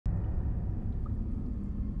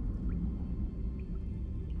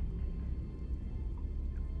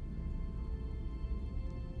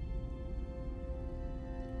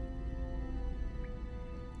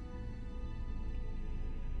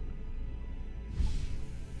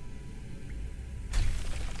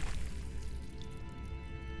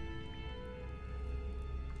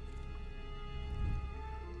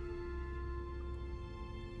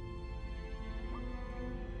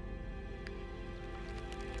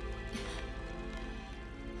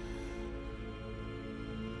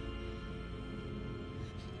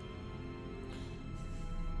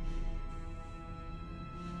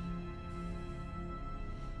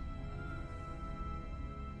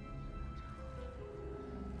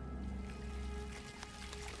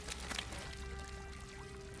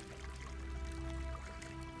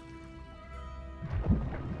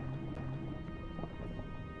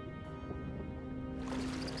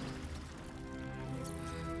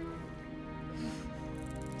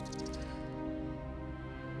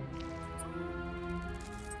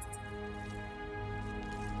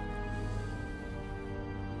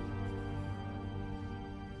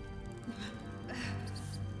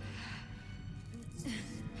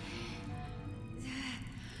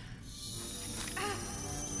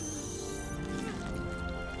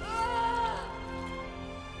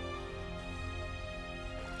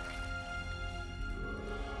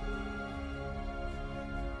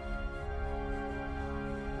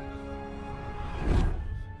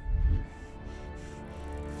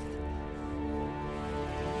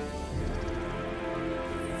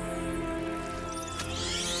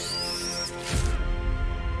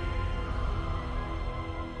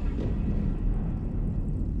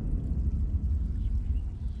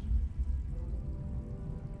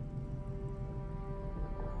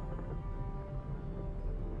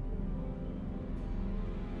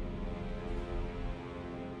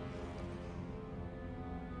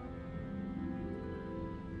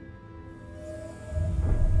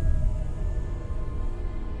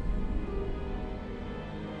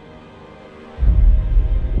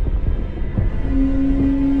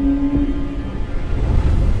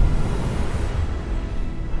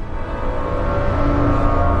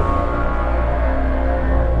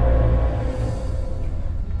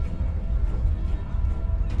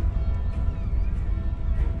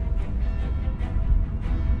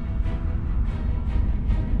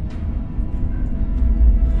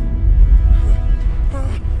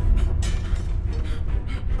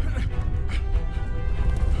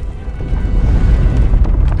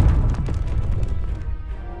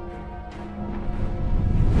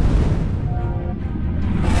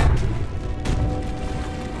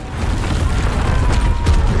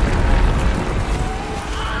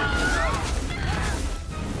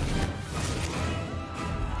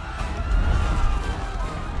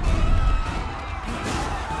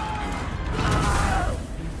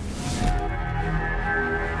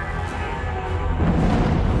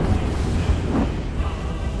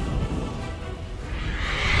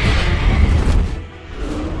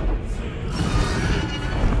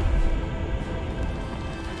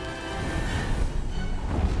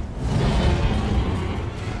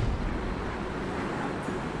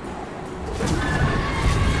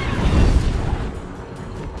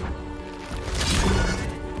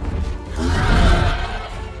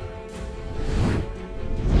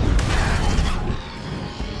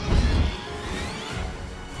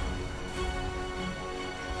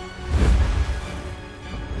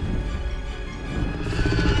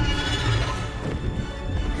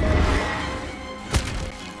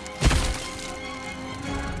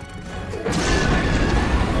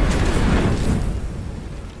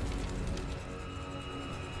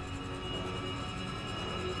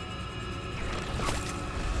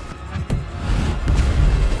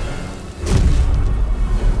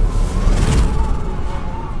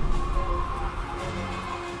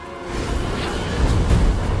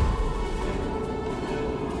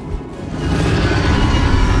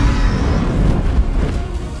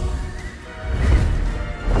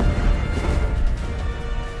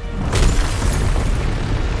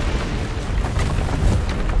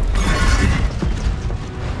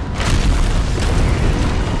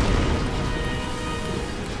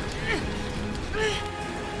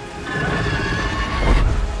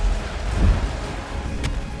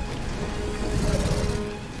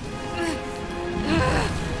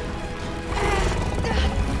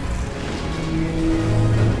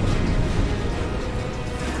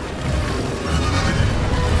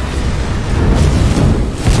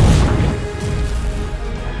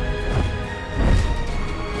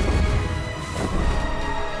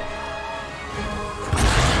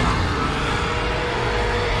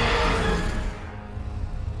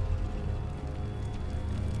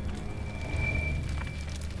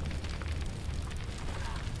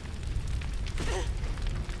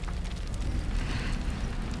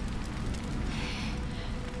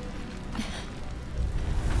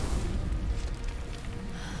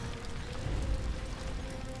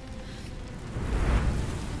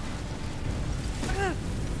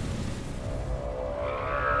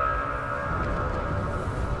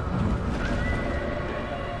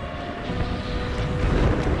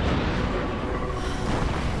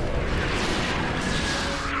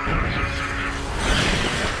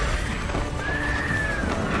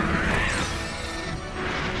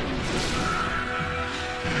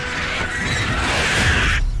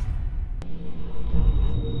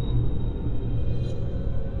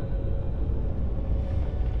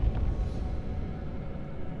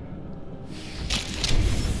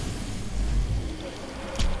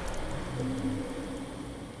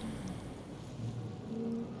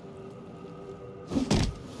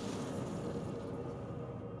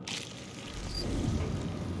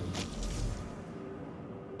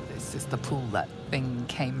the pool that thing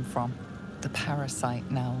came from. The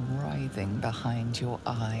parasite now writhing behind your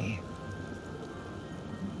eye.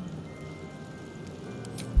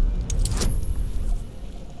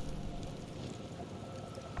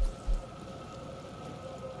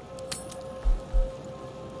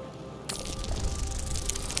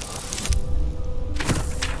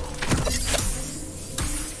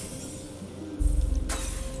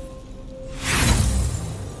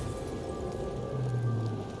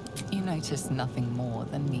 Notice nothing more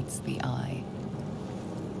than meets the eye.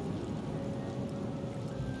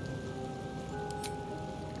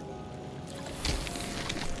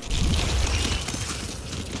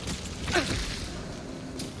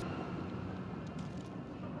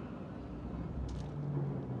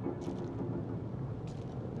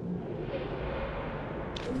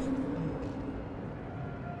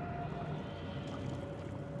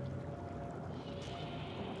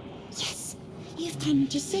 You've come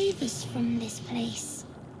to save us from this place.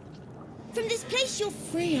 From this place you'll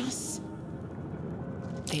free us.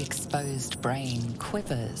 The exposed brain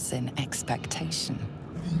quivers in expectation.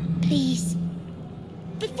 Please.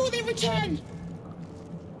 Before they return!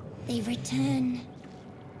 They return.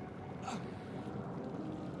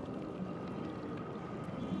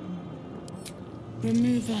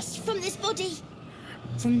 Remove us from this body.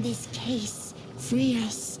 From this case. Free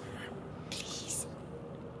us.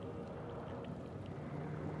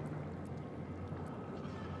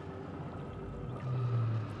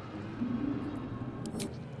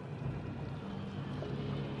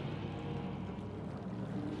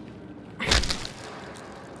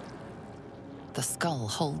 The skull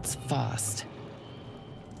holds fast.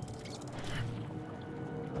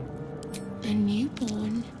 A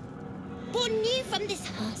newborn. Born new from this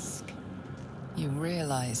husk. You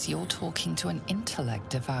realize you're talking to an intellect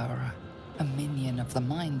devourer, a minion of the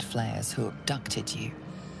mind flayers who abducted you.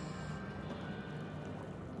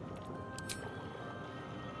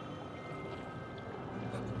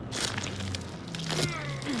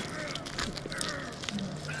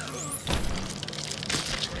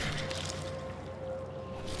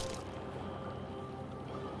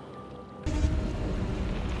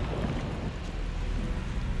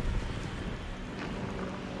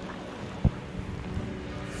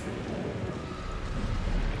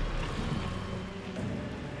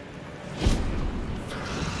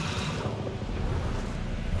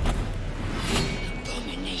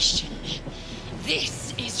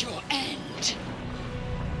 This is your end.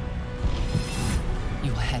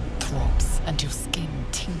 Your head throbs and your skin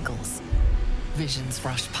tingles. Visions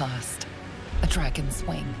rush past. A dragon's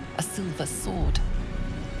wing, a silver sword,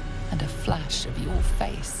 and a flash of your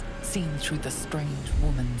face seen through the strange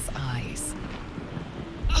woman's eyes.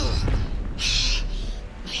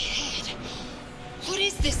 My head. What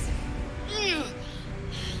is this?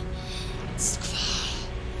 Skvar.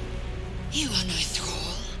 You are no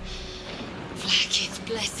thrall. Vlaakith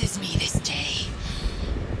blesses me this day.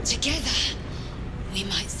 Together, we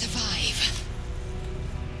might survive.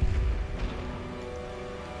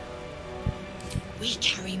 We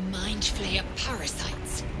carry mind flayer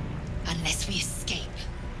parasites. Unless we escape,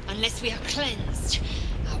 unless we are cleansed,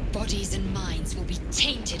 our bodies and minds will be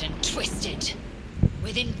tainted and twisted.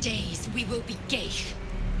 Within days, we will be Geich,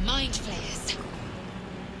 mind flayers.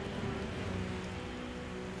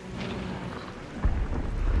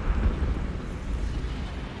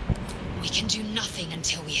 We can do nothing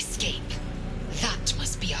until we escape. That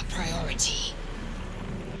must be our priority.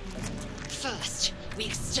 First, we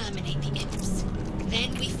exterminate the imps.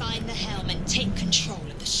 Then we find the helm and take control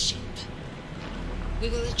of the ship. We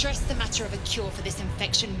will address the matter of a cure for this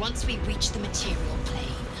infection once we reach the material plane.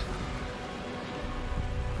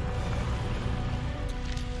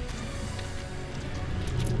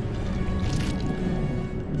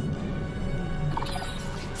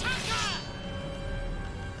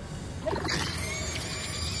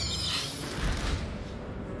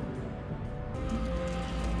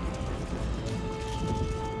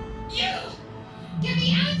 Get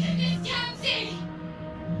me out of this taxi!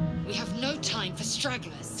 We have no time for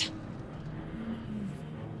stragglers.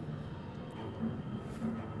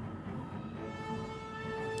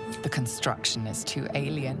 The construction is too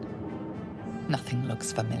alien. Nothing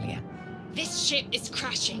looks familiar. This ship is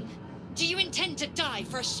crashing. Do you intend to die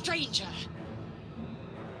for a stranger?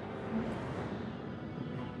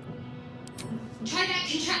 Try that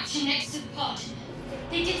contraption next to the pod.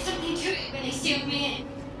 They did something to it when they sealed me in.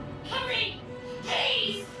 Hurry!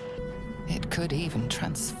 Please! It could even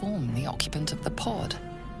transform the occupant of the pod,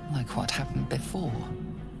 like what happened before.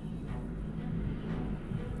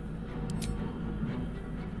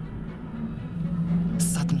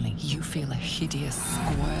 Suddenly, you You feel a hideous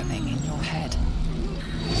squirming in your head.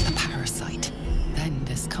 The parasite. Then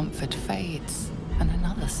discomfort fades, and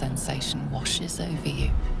another sensation washes over you.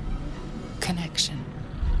 Connection.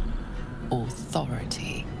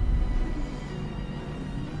 Authority.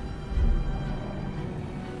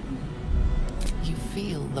 You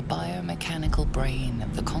feel the biomechanical brain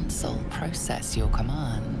of the console process your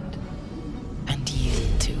command and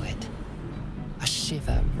yield to it. A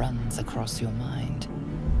shiver runs across your mind.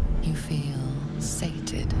 You feel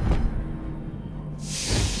sated.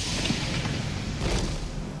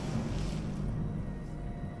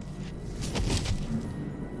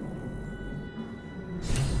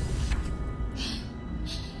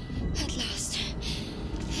 At last.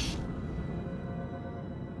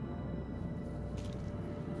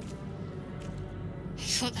 I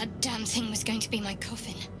thought that damn thing was going to be my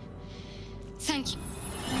coffin. Thank you.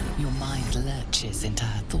 Your mind lurches into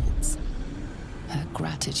her thoughts. Her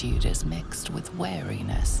gratitude is mixed with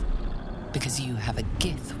wariness, because you have a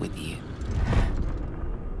Gith with you.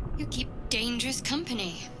 You keep dangerous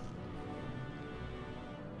company.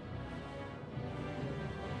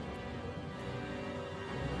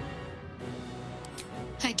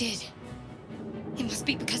 I did. It must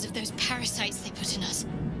be because of those parasites they put in us.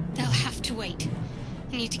 They'll have to wait.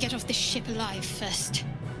 I need to get off this ship alive first.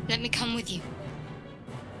 Let me come with you.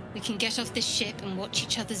 We can get off this ship and watch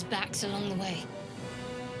each other's backs along the way.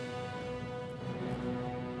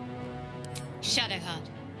 Shadowheart.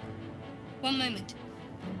 One moment.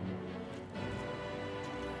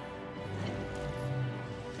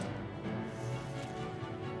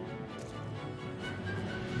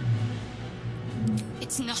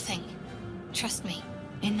 It's nothing. Trust me.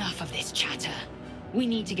 Enough of this chatter. We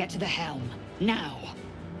need to get to the helm. Now.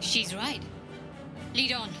 She's right.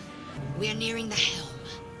 Lead on. We're nearing the helm.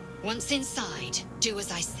 Once inside, do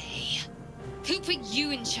as I say. Who put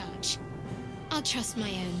you in charge? I'll trust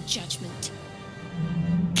my own judgment.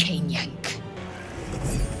 Yank.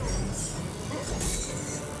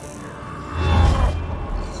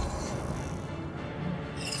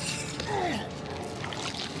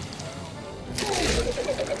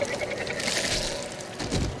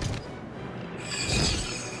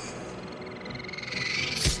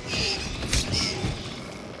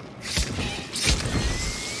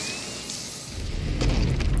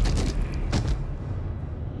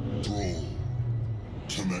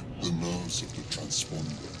 Connect the nerves of the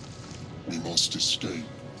transponder. We must escape.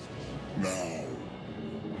 Now.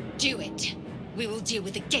 Do it. We will deal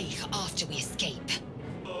with the Geich after we escape.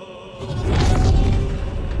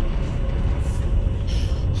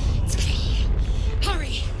 It's okay.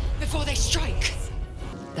 Hurry, before they strike.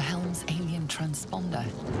 The helm's alien transponder.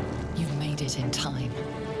 You've made it in time.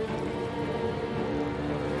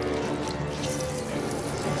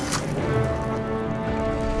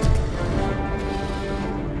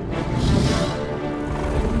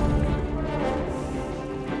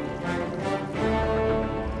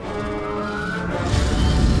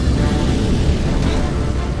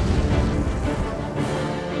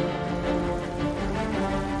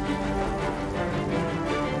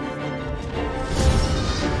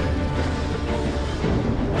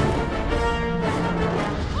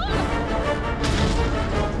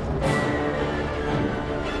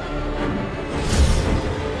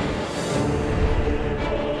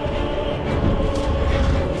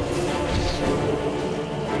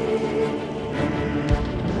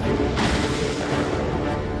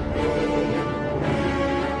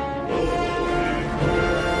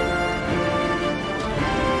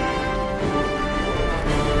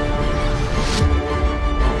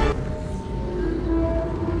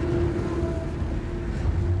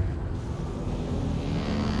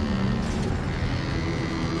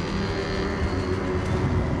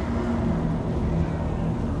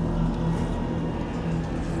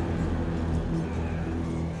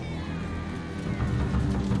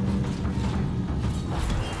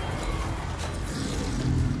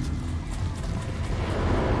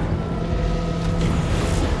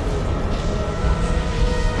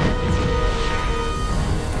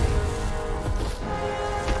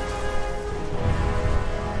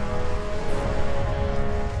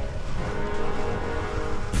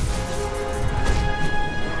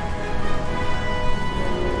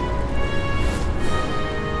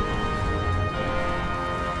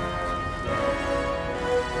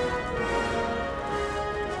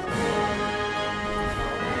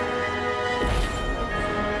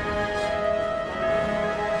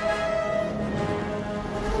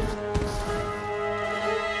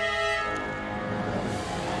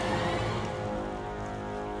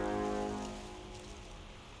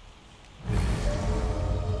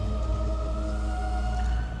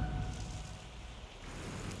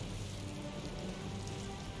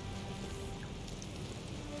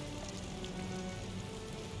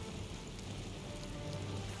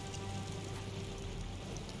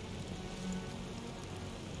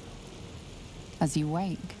 As you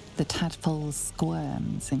wake, the tadpole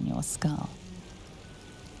squirms in your skull.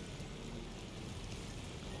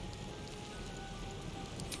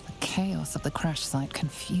 The chaos of the crash site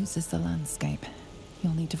confuses the landscape.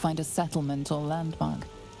 You'll need to find a settlement or landmark,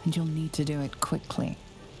 and you'll need to do it quickly.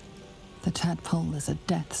 The tadpole is a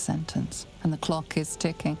death sentence, and the clock is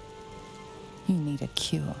ticking. You need a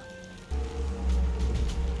cure.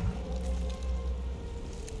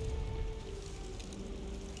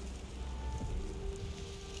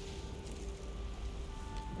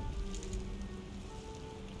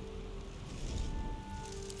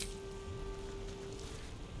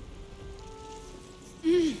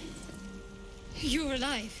 You're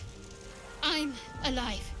alive. I'm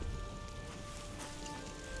alive.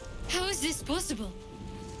 How is this possible?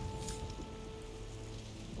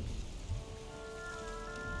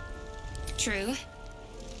 True.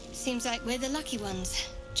 Seems like we're the lucky ones,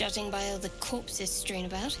 judging by all the corpses strewn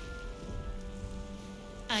about.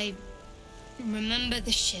 I remember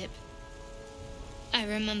the ship. I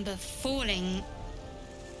remember falling.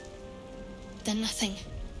 Then nothing.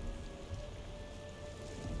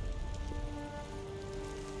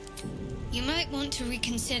 You might want to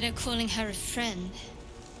reconsider calling her a friend.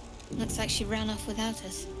 Looks like she ran off without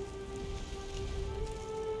us.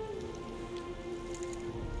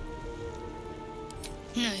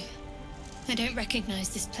 No, I don't recognize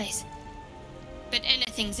this place. But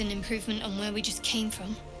anything's an improvement on where we just came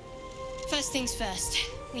from. First things first,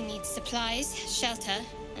 we need supplies, shelter,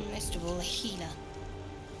 and most of all, a healer.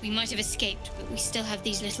 We might have escaped, but we still have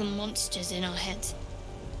these little monsters in our heads.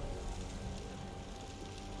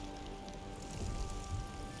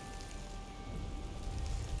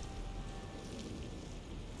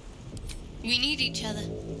 We need each other,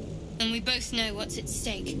 and we both know what's at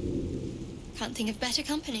stake. Can't think of better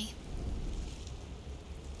company.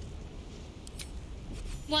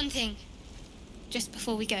 One thing, just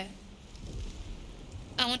before we go.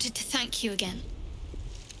 I wanted to thank you again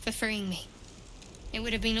for freeing me. It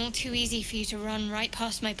would have been all too easy for you to run right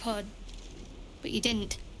past my pod, but you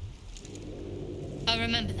didn't. I'll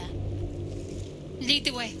remember that. Lead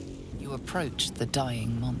the way. You approach the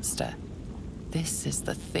dying monster. This is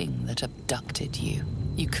the thing that abducted you.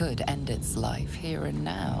 You could end its life here and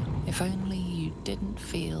now, if only you didn't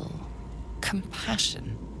feel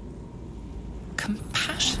compassion.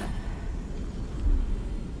 Compassion.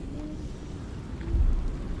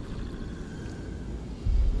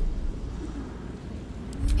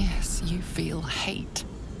 Yes, you feel hate,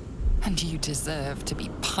 and you deserve to be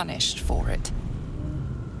punished for it.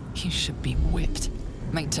 You should be whipped,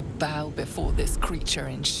 made to bow before this creature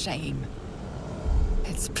in shame.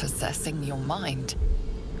 It's possessing your mind,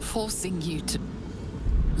 forcing you to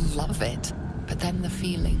love it, but then the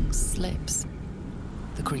feeling slips.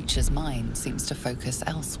 The creature's mind seems to focus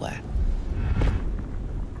elsewhere.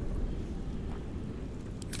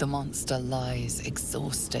 The monster lies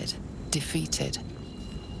exhausted, defeated.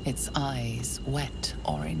 Its eyes, wet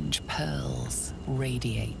orange pearls,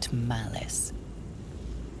 radiate malice.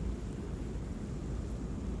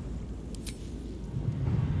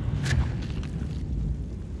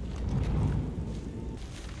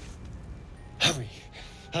 Hurry!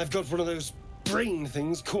 I've got one of those brain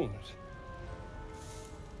things cornered.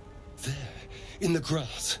 There, in the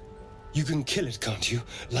grass. You can kill it, can't you?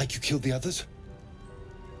 Like you killed the others?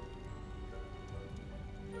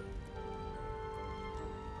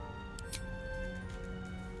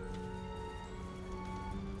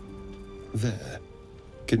 There.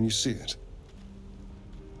 Can you see it?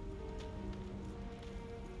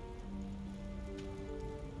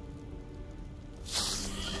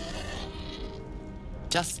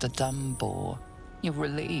 Just a dumb boar. You're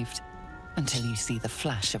relieved until you see the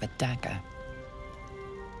flash of a dagger.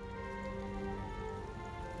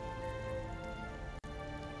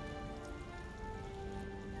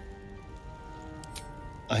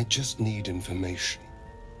 I just need information.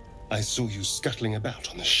 I saw you scuttling about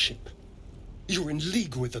on the ship. You're in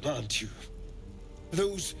league with them, aren't you?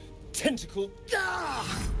 Those tentacle...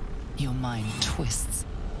 Ah! Your mind twists.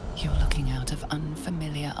 You're looking out of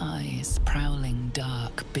unfamiliar eyes, prowling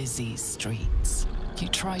dark, busy streets. You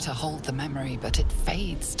try to hold the memory, but it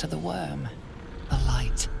fades to the worm. The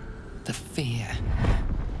light, the fear.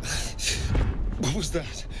 What was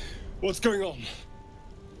that? What's going on?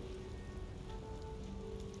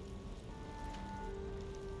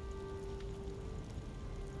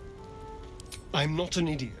 I'm not an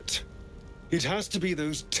idiot. It has to be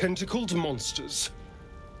those tentacled monsters.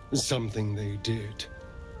 Something they did.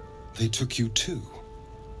 They took you too.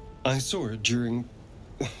 I saw it during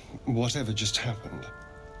whatever just happened.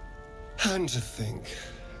 And to think,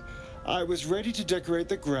 I was ready to decorate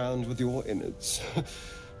the ground with your innards.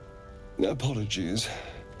 Apologies.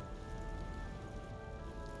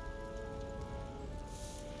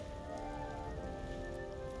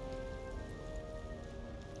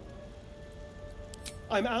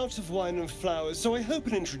 I'm out of wine and flowers, so I hope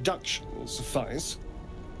an introduction will suffice.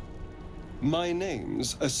 My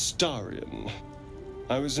name's Astarion.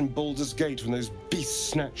 I was in Baldur's Gate when those beasts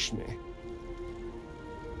snatched me.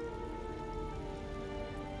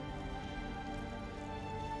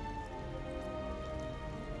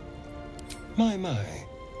 My,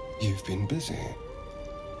 you've been busy.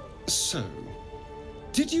 So,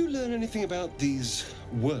 did you learn anything about these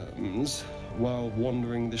worms while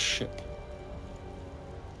wandering the ship?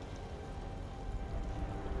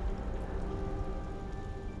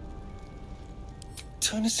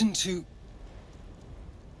 Turn us into...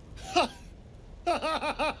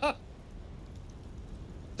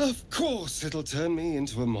 Of course it'll turn me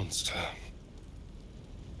into a monster.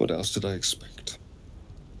 What else did I expect?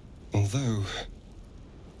 Although,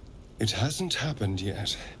 it hasn't happened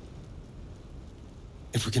yet.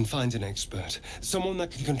 If we can find an expert, someone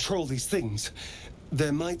that can control these things,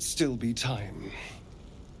 there might still be time.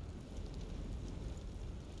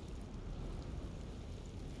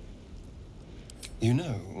 You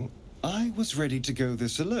know, I was ready to go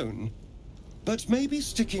this alone, but maybe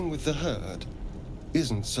sticking with the herd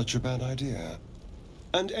isn't such a bad idea.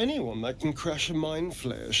 And anyone that can crash a mind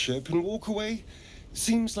flayer ship and walk away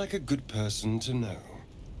seems like a good person to know.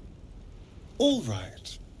 All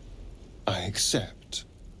right. I accept.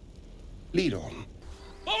 Lead on.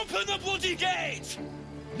 Open the bloody gate!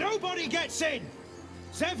 Nobody gets in!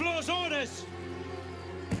 Zevlor's orders!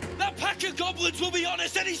 That pack of goblins will be on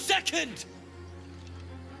us any second!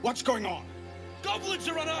 What's going on? Goblins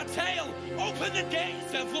are on our tail! Open the gate,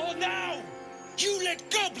 Zevlor, now! You let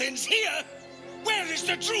goblins here? Where is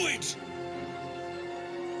the druid?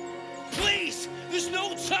 Please! There's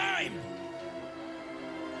no time!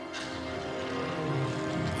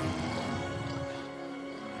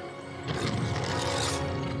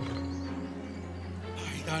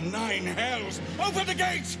 By the 9 hells! Open the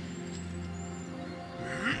gate!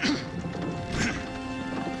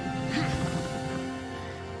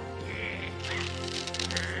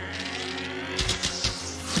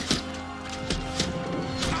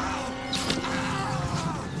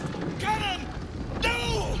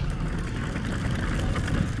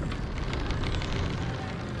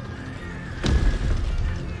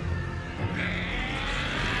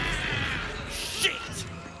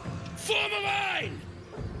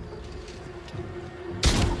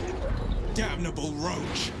 Damnable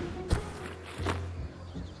roach!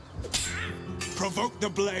 Provoke the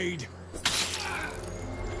blade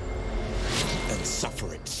and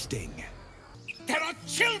suffer its sting. There are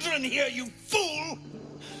children here, you fool!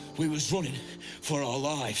 We was running for our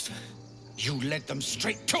lives. You led them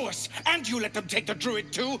straight to us, and you let them take the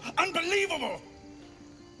druid too? Unbelievable!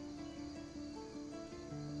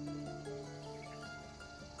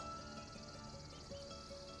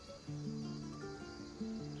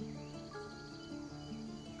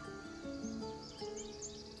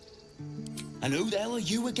 And who the hell are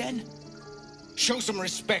you again? Show some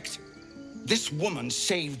respect. This woman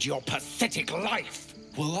saved your pathetic life.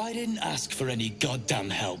 Well, I didn't ask for any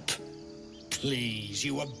goddamn help. Please,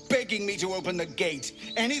 you were begging me to open the gate.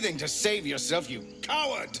 Anything to save yourself, you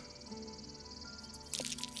coward!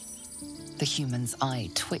 The human's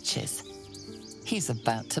eye twitches. He's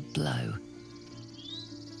about to blow.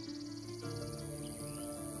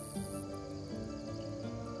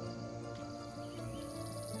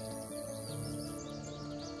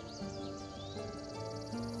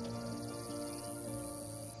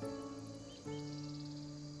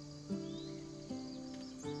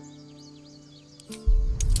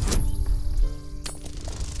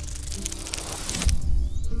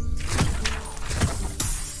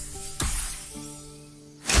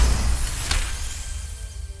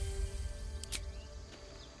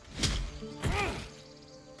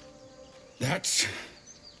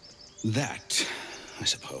 That, I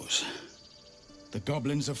suppose. The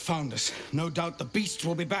goblins have found us. No doubt the beasts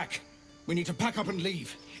will be back. We need to pack up and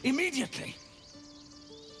leave. Immediately!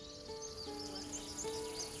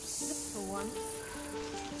 Just for once.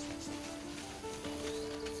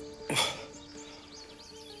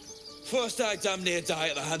 First I damn near die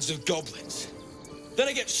at the hands of goblins. Then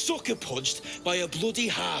I get sucker punched by a bloody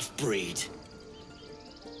half-breed.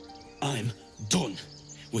 I'm done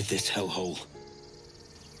with this hellhole.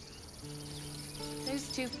 Those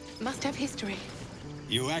two must have history.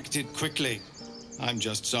 You acted quickly. I'm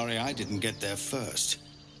just sorry I didn't get there first.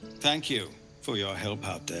 Thank you for your help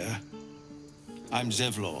out there. I'm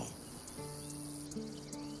Zevlor.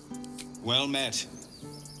 Well met.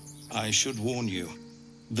 I should warn you,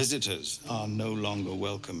 visitors are no longer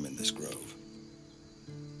welcome in this grove.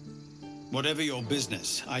 Whatever your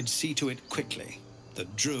business, I'd see to it quickly. The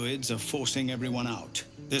druids are forcing everyone out.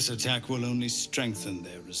 This attack will only strengthen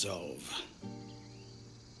their resolve.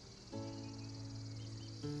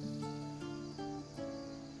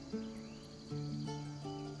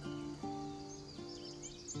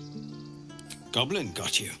 Goblin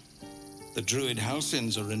got you. The druid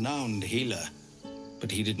Halsin's a renowned healer, but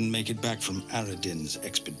he didn't make it back from Aradin's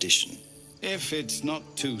expedition. If it's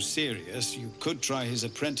not too serious, you could try his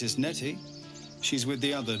apprentice Nettie. She's with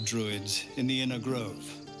the other druids in the inner grove.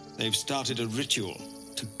 They've started a ritual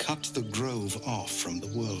to cut the grove off from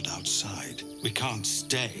the world outside. We can't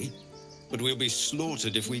stay, but we'll be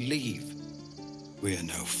slaughtered if we leave. We're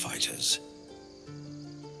no fighters.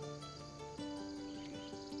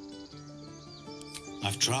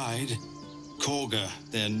 I've tried. Korga,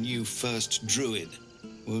 their new first druid,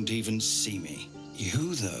 won't even see me.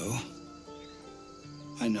 You, though...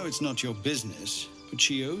 I know it's not your business, but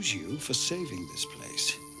she owes you for saving this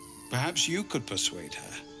place. Perhaps you could persuade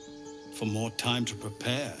her. For more time to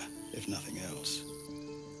prepare, if nothing else.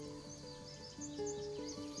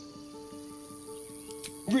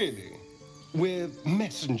 Really? We're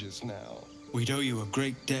messengers now. We'd owe you a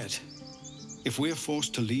great debt. If we're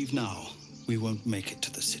forced to leave now, we won't make it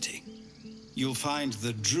to the city. You'll find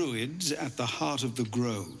the druids at the heart of the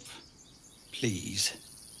grove. Please,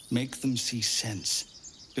 make them see sense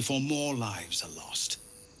before more lives are lost.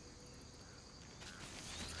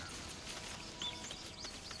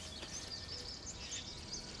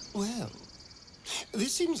 Well,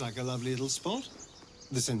 this seems like a lovely little spot.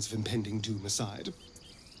 The sense of impending doom aside.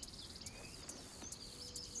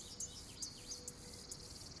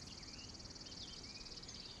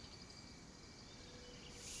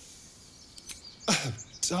 Oh,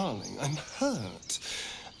 darling, I'm hurt.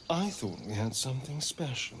 I thought we had something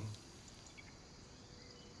special.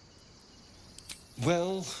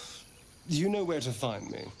 Well, you know where to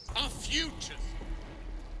find me. Our futures!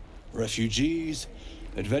 Refugees,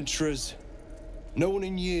 adventurers, no one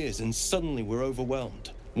in years, and suddenly we're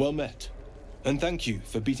overwhelmed. Well met. And thank you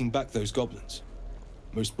for beating back those goblins.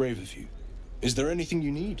 Most brave of you. Is there anything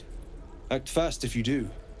you need? Act fast if you do.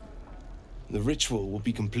 The ritual will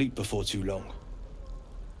be complete before too long.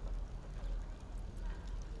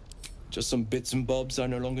 Just some bits and bobs I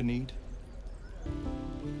no longer need.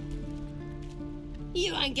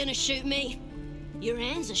 You ain't gonna shoot me. Your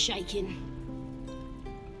hands are shaking.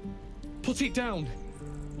 Put it down.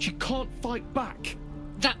 She can't fight back.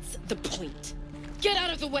 That's the point. Get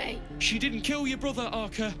out of the way! She didn't kill your brother,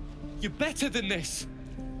 Arka. You're better than this.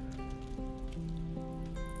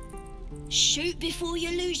 Shoot before you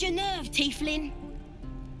lose your nerve, Tiefling.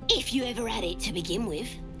 If you ever had it to begin with.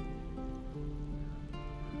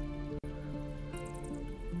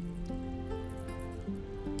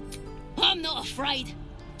 I'm not afraid.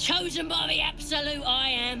 Chosen by the Absolute, I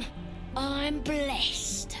am. I'm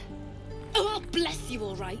blessed. Oh, I'll bless you,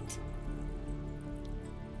 all right.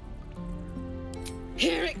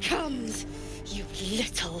 Here it comes, you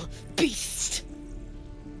little beast.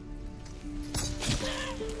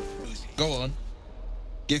 Go on.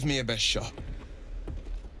 Give me your best shot.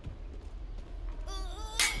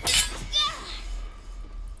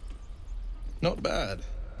 Not bad.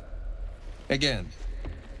 Again.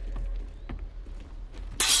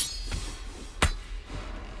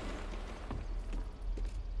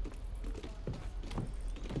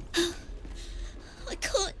 I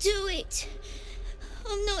can't do it.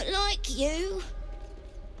 I'm not like you.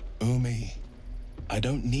 Umi, I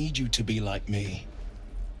don't need you to be like me.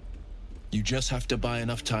 You just have to buy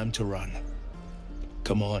enough time to run.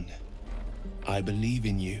 Come on. I believe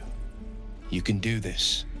in you. You can do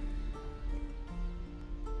this.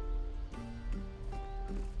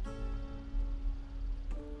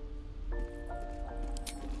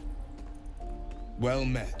 Well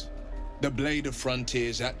met. The Blade of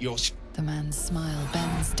Frontiers at your... The man's smile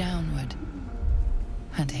bends downward,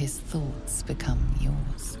 and his thoughts become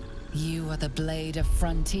yours. You are the Blade of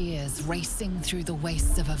Frontiers racing through the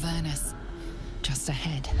wastes of Avernus. Just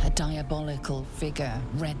ahead, a diabolical figure,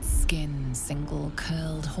 red skin, single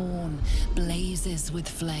curled horn, blazes with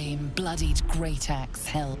flame, bloodied great axe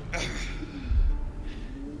held.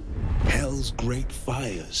 Hell's great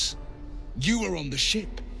fires. You were on the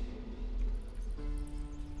ship.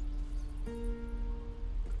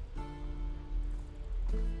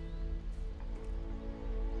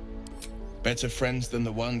 Better friends than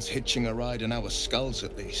the ones hitching a ride in our skulls,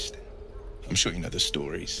 at least. I'm sure you know the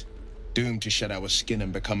stories. Doomed to shed our skin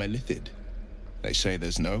and become illithid. They say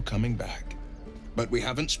there's no coming back. But we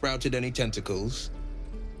haven't sprouted any tentacles.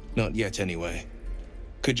 Not yet, anyway.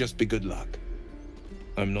 Could just be good luck.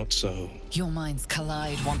 I'm not so... Your minds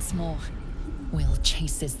collide once more. Will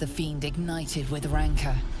chases the fiend ignited with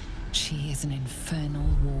rancor. She is an infernal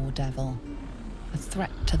war devil. A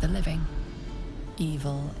threat to the living.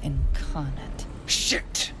 Evil incarnate.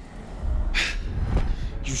 Shit!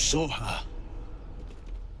 You saw her.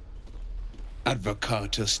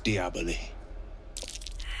 Advocatus Diaboli.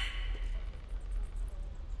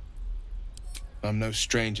 I'm no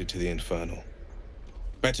stranger to the infernal.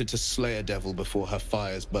 Better to slay a devil before her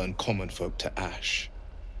fires burn common folk to ash.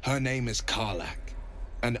 Her name is Karlach,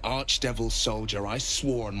 an archdevil soldier I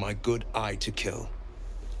swore on my good eye to kill.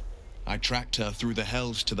 I tracked her through the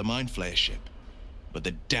hells to the Mind Flayer ship, but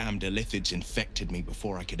the damned Illithids infected me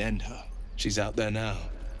before I could end her. She's out there now,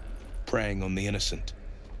 preying on the innocent.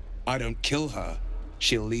 I don't kill her,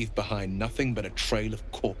 she'll leave behind nothing but a trail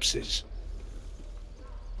of corpses.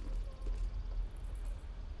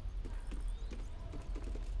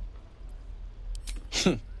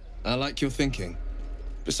 I like your thinking.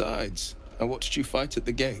 Besides, I watched you fight at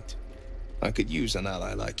the gate. I could use an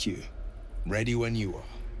ally like you. Ready when you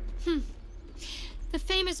are. The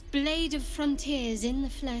famous Blade of Frontiers in the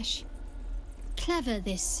flesh. Clever,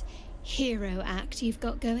 this hero act you've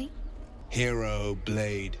got going. Hero,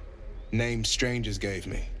 Blade. Name strangers gave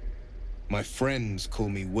me. My friends call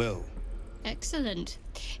me Will. Excellent.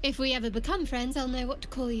 If we ever become friends, I'll know what to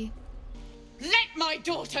call you. Let my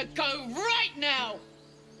daughter go right now!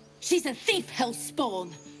 She's a thief,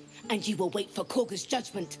 hellspawn, and you will wait for Korga's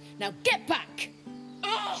judgment. Now get back!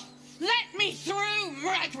 Oh, let me through,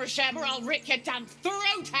 Ragrasham, or I'll rip your damn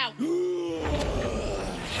throat out!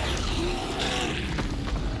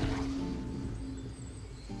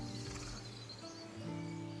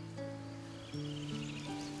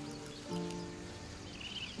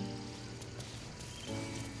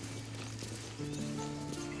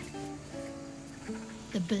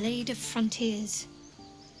 The Blade of Frontiers.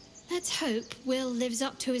 Let's hope Will lives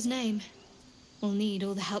up to his name. We'll need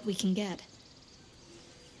all the help we can get.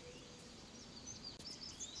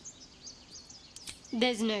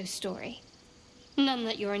 There's no story. None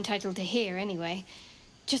that you're entitled to hear, anyway.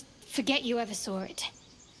 Just forget you ever saw it.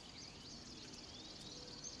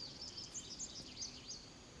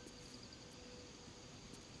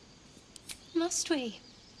 Must we?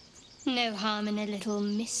 No harm in a little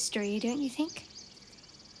mystery, don't you think?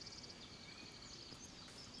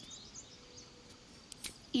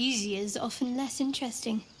 Easier's often less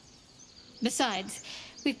interesting. Besides,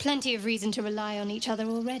 we've plenty of reason to rely on each other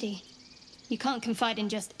already. You can't confide in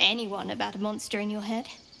just anyone about a monster in your head.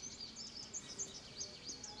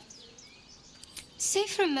 Say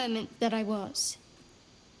for a moment that I was.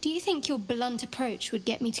 Do you think your blunt approach would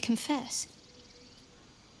get me to confess?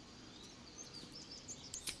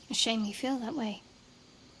 A shame you feel that way.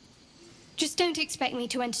 Just don't expect me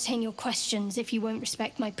to entertain your questions if you won't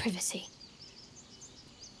respect my privacy.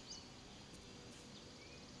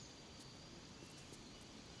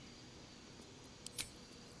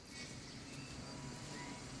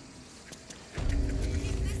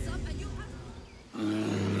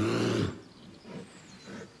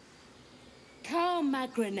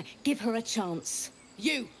 Magrin, give her a chance.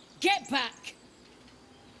 You, get back!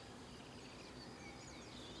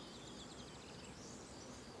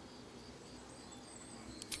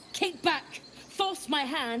 Kick back! Force my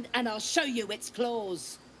hand and I'll show you its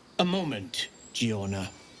claws. A moment, Giona.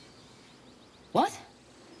 What?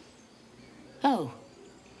 Oh,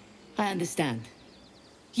 I understand.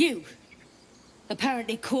 You!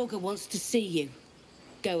 Apparently Korga wants to see you.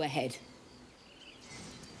 Go ahead.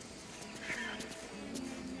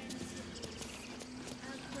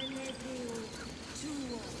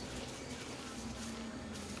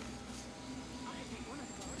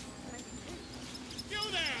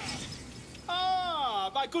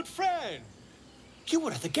 My good friend. You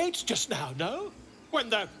were at the gates just now, no? When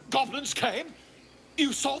the goblins came?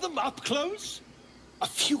 You saw them up close? A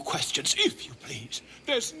few questions, if you please.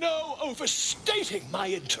 There's no overstating my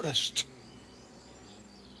interest.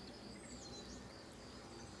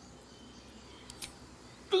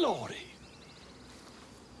 Glory.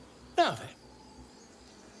 Now then,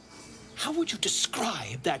 how would you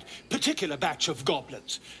describe that particular batch of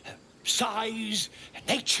goblins? Size,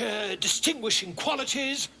 nature, distinguishing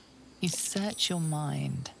qualities? You search your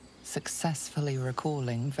mind, successfully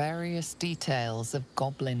recalling various details of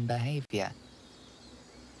goblin behavior.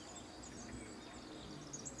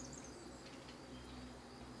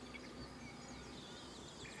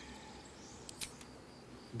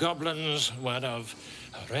 Goblins were of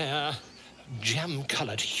a rare,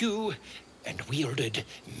 jam-colored hue and wielded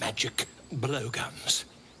magic blowguns.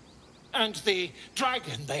 And the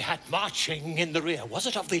dragon they had marching in the rear, was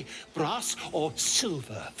it of the brass or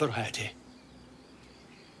silver variety?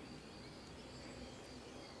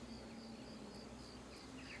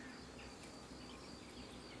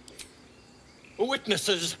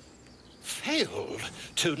 Witnesses failed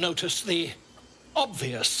to notice the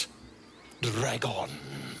obvious dragon.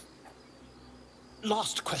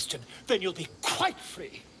 Last question, then you'll be quite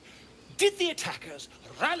free. Did the attackers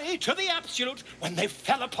rally to the absolute when they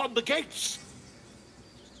fell upon the gates?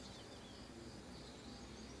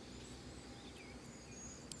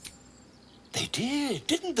 They did,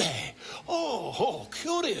 didn't they? Oh,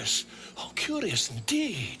 curious. Oh, curious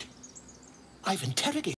indeed. I've interrogated